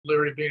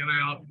Larry being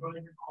out,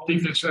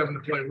 defense having to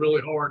play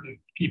really hard to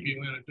keep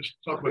you in it. Just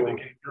talk about the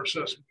game, your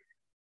assessment.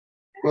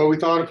 Well, we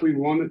thought if we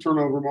won the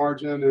turnover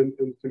margin and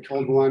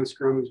controlled the line of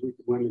scrimmage, we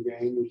could win the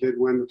game. We did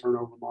win the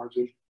turnover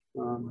margin,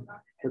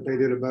 but they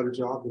did a better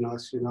job than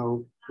us,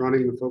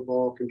 running the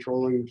football,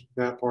 controlling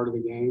that part of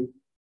the game.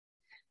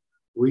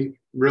 We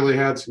really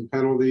had some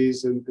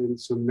penalties and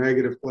some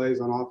negative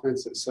plays on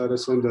offense that set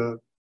us into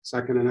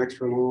second and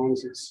extra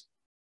longs. It's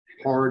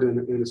hard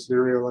in a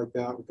scenario like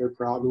that with their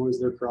crowd noise.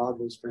 Their crowd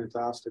was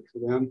fantastic for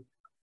them.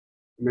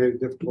 It made it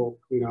difficult,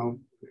 and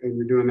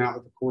you're doing that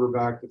with a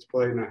quarterback that's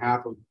playing a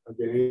half of a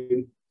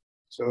game.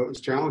 So it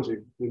was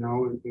challenging,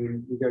 and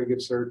you got to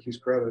give Syracuse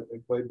credit. They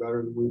played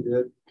better than we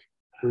did.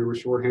 We were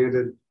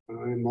shorthanded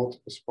in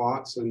multiple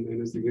spots,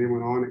 and as the game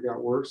went on, it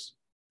got worse.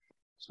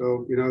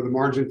 So, the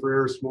margin for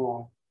error is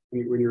small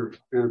when you're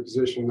in a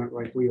position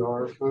like we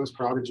are. I was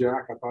proud of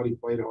Jack. I thought he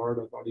played hard.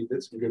 I thought he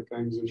did some good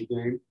things in the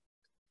game.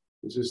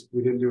 It's just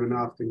we didn't do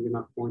enough to get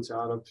enough points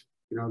out of,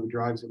 the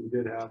drives that we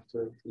did have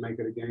to make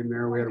it a game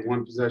there. We had a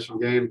one-possession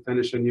game,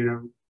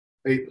 finishing,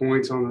 8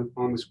 points on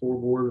the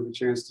scoreboard with a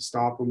chance to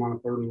stop them on a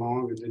 3rd and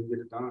long, and didn't get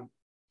it done.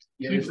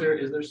 Yeah, is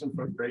there some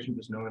frustration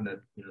just knowing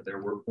that there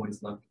were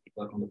points left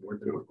on the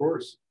board? Of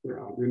course, yeah.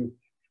 I mean,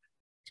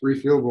 3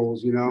 field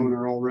goals, and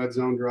they're all red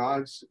zone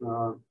drives.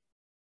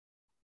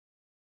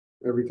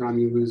 Every time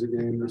you lose a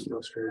game, there's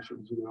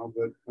frustrations,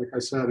 But like I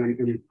said,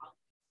 in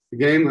the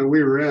game that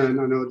we were in,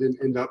 I know it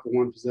didn't end up a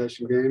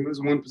one-possession game. It was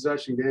a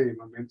one-possession game.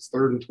 I mean, it's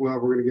 3rd and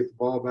 12. We're going to get the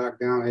ball back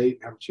down 8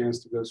 and have a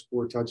chance to go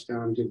score a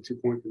touchdown and get a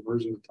 2-point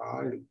conversion to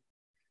tie, and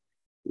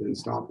didn't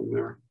stop them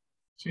there.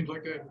 Seems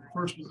like that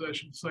first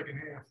possession, second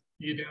half,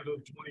 you get down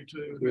to the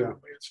 22. Yeah. Bad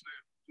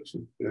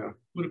snap.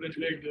 Would have been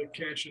big to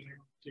catch in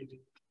there.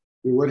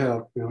 We would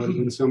have. It would have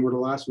been similar to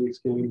last week's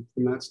game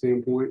from that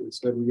standpoint.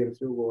 Instead, we get a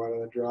field goal out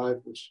of that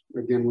drive, which,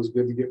 again, was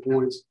good to get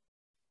points.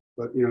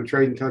 But,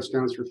 trading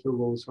touchdowns for field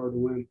goals is hard to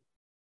win.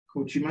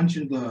 Coach, you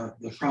mentioned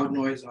the crowd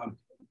noise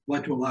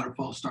led to a lot of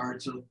false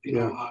starts. So,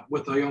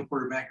 with a young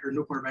quarterback or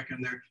new quarterback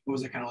in there, what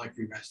was that kind of like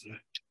for you guys today?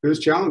 It was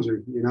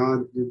challenging.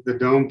 The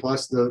dome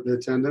plus the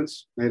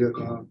attendance made it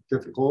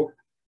difficult.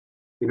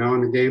 In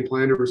the game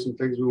plan, there were some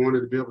things we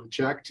wanted to be able to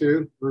check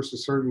to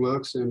versus certain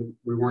looks, and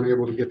we weren't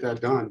able to get that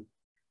done.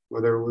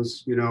 Whether it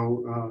was,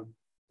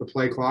 the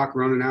play clock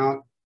running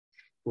out,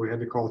 we had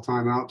to call a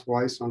timeout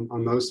twice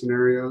on those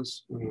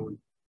scenarios.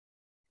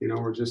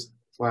 Or just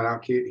flat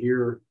out can't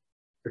hear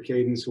the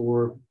cadence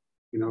or,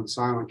 the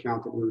silent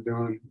count that we were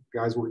doing.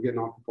 Guys weren't getting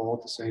off the ball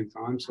at the same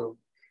time. So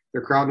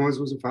their crowd noise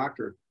was a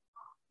factor.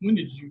 When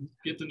did you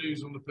get the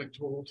news on the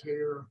pectoral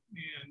tear,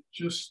 and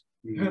just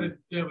how did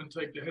Devin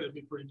take that? Had to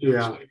be pretty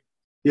devastating.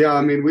 Yeah.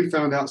 I mean, we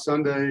found out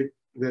Sunday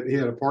that he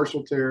had a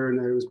partial tear and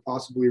that it was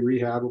possibly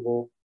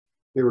rehabable.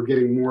 They were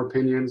getting more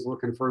opinions,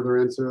 looking further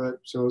into it.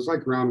 So it was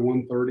like around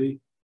 1:30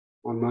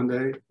 on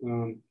Monday.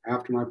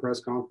 After my press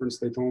conference,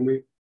 they told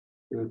me,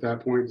 and at that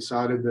point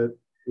decided that,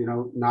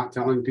 not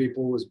telling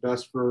people was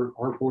best for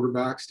our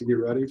quarterbacks to get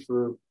ready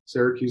for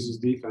Syracuse's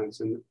defense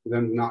and for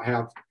them to not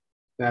have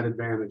that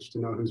advantage to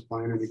know who's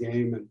playing in the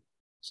game. And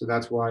so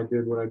that's why I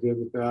did what I did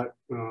with that.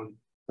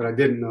 But I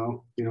didn't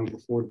know,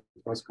 before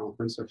the press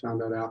conference. I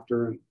found out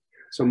after. And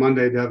so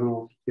Monday, Devin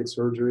will get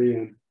surgery,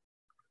 and,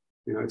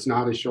 it's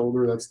not his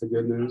shoulder. That's the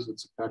good news.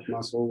 It's a pec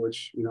muscle,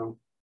 which,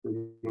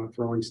 from a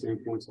throwing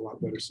standpoint, is a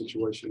lot better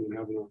situation than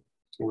having a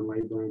torn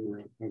labrum or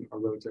a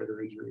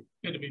rotator injury.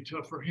 It had to be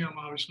tough for him,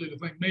 obviously, to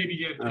think maybe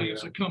he had a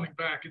chance of coming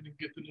back and then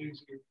get the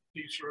news that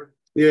he's hurt.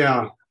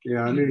 Yeah.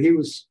 I mean,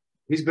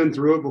 he's been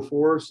through it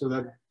before, so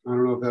that I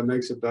don't know if that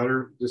makes it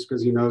better, just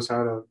because he knows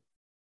how to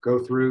go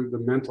through the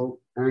mental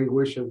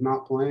anguish of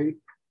not playing.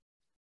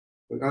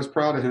 But I was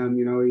proud of him.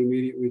 He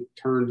immediately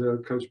turned to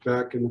Coach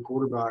Beck and the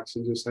quarterbacks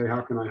and just say,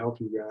 "How can I help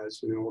you guys?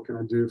 What can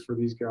I do for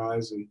these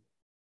guys?" And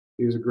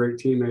he was a great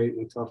teammate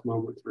and a tough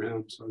moment for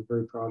him. So I'm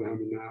very proud of him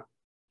in that.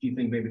 Do you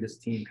think maybe this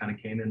team kind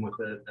of came in with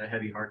a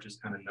heavy heart,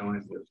 just kind of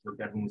knowing what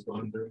Devin was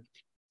going through?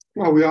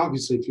 Well, we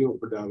obviously feel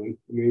for Devin.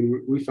 I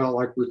mean, we felt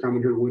like we were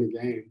coming here to win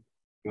a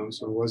game,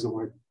 so it wasn't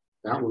like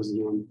that was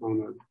on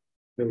the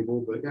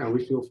table. But, yeah,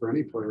 we feel for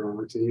any player on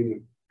our team,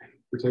 and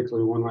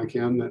particularly one like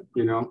him that,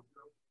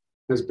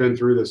 has been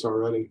through this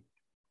already.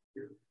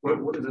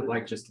 What is it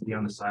like just to be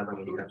on the sideline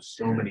when you have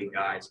so many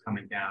guys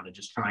coming down and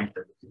just trying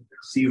to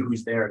see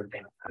who's there and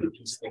kind of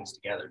piece things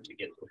together to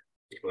get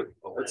to it?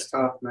 It's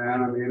tough,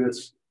 man. I mean,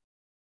 it's,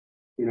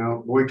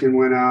 Boykin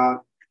went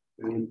out,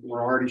 and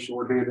we're already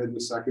shorthanded in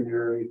the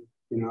secondary,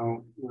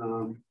 and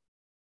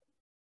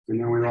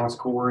then we lost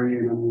Corey,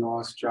 and then we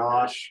lost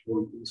Josh.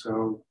 And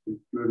so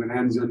moving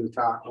ends into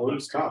tackle,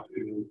 it's tough.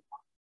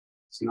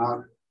 It's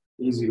not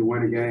easy to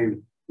win a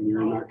game when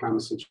you're in that kind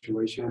of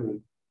situation.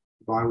 And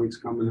bye week's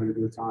coming at a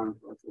good time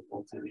for our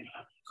football team.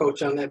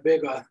 Coach, on that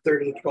big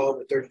 3rd and 12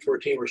 or 3rd and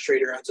 14 where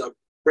Schrader ends up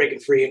breaking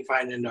free and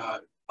finding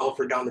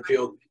Alford down the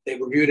field, they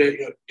reviewed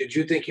it. Did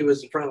you think he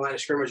was in front of the line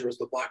of scrimmage, or was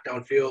the block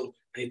downfield?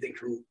 Anything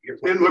from your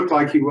point? It looked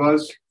like he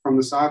was from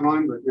the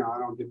sideline, but I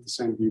don't get the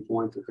same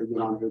viewpoint that they get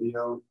on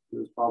video. It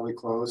was probably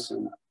close,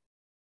 and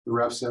the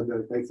ref said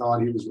that they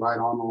thought he was right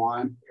on the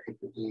line,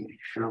 and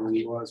apparently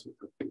he was with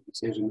the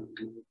decision.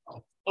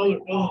 Other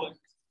than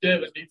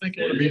Devin, do you think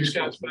one of these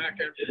guys back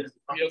after the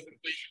open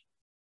week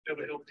have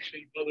a healthy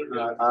team?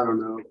 I don't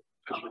know.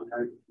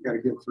 I got to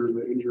get through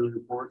the injury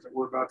report that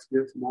we're about to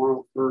get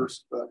tomorrow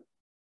first, but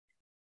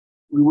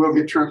we will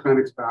get Trent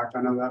Penix back.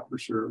 I know that for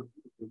sure.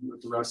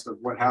 With the rest of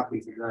what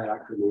happened today, I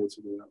couldn't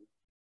answer that.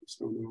 I just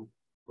don't know.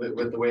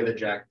 With the way that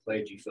Jack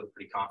played, do you feel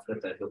pretty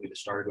confident that he'll be the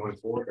starter going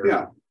forward? Or?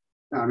 Yeah.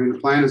 I mean, the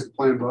plan is to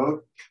play them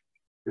both.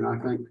 And I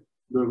think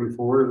moving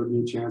forward, there'll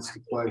be a chance to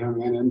play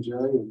him and MJ.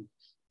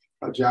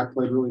 And Jack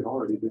played really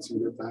hard. He did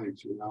some good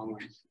things, you know.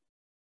 And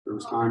there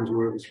was times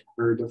where it was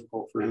very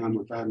difficult for him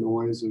with that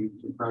noise and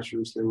the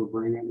pressures they were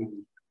bringing.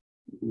 And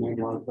he made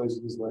a lot of plays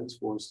with his legs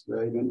for us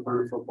today. Didn't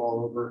turn the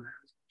football over,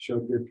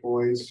 showed good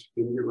poise,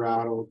 didn't get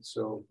rattled.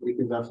 So we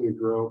can definitely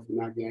grow from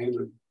that game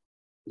and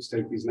just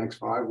take these next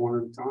 5 one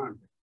at a time.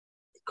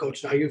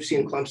 Coach, now you've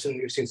seen Clemson,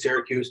 you've seen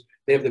Syracuse.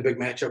 They have the big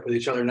matchup with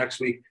each other next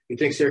week. You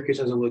think Syracuse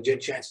has a legit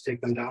chance to take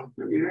them down?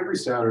 I mean, every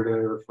Saturday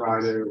or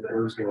Friday or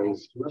Thursday,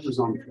 whoever's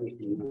on the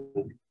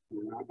field,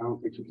 I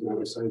don't think you can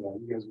ever say that.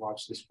 You guys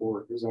watch the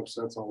sport. There's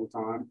upsets all the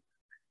time.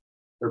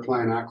 They're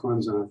playing at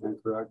Clemson, I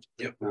think, correct?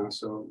 Yep.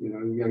 So, you know,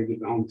 you got to give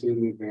the home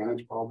team the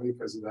advantage probably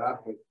because of that.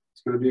 But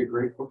it's going to be a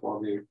great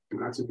football game.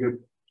 And that's a good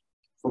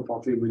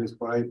football team we just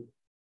played.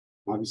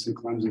 Obviously,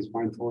 Clemson's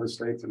playing Florida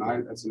State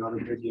tonight. That's another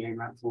big game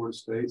at Florida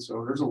State.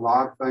 So there's a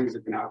lot of things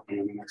that can happen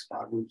in the next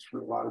 5 weeks for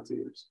a lot of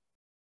teams.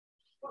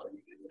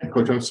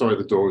 Coach, I'm sorry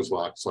the door was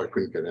locked, so I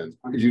couldn't get in.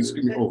 Could you just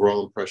give me an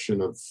overall impression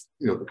of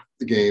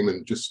the game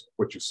and just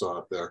what you saw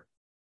up there?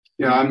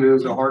 Yeah, I mean, it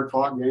was a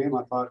hard-fought game.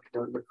 I thought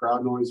the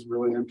crowd noise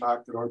really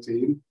impacted our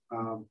team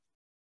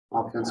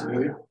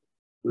offensively.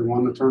 We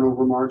won the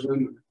turnover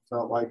margin.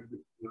 Felt like,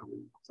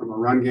 from a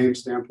run game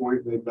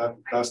standpoint, they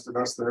bested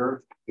us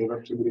there. Gave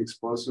up too many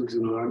explosives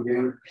in the run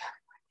game.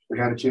 We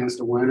had a chance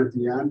to win at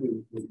the end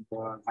and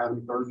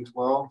having 3rd and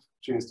 12,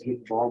 chance to get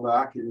the ball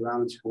back and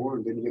around and score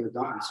and didn't get it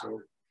done.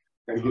 So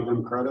got to give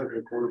them credit.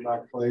 The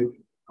quarterback played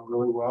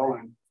really well.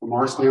 And from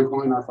our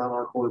standpoint, I thought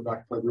our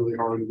quarterback played really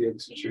hard and gave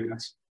us a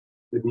chance.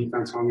 The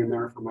defense hung in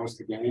there for most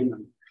of the game,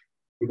 and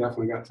we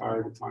definitely got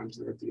tired at times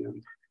there at the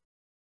end.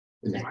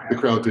 And the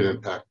crowd did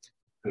impact.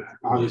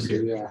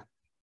 Obviously, yeah.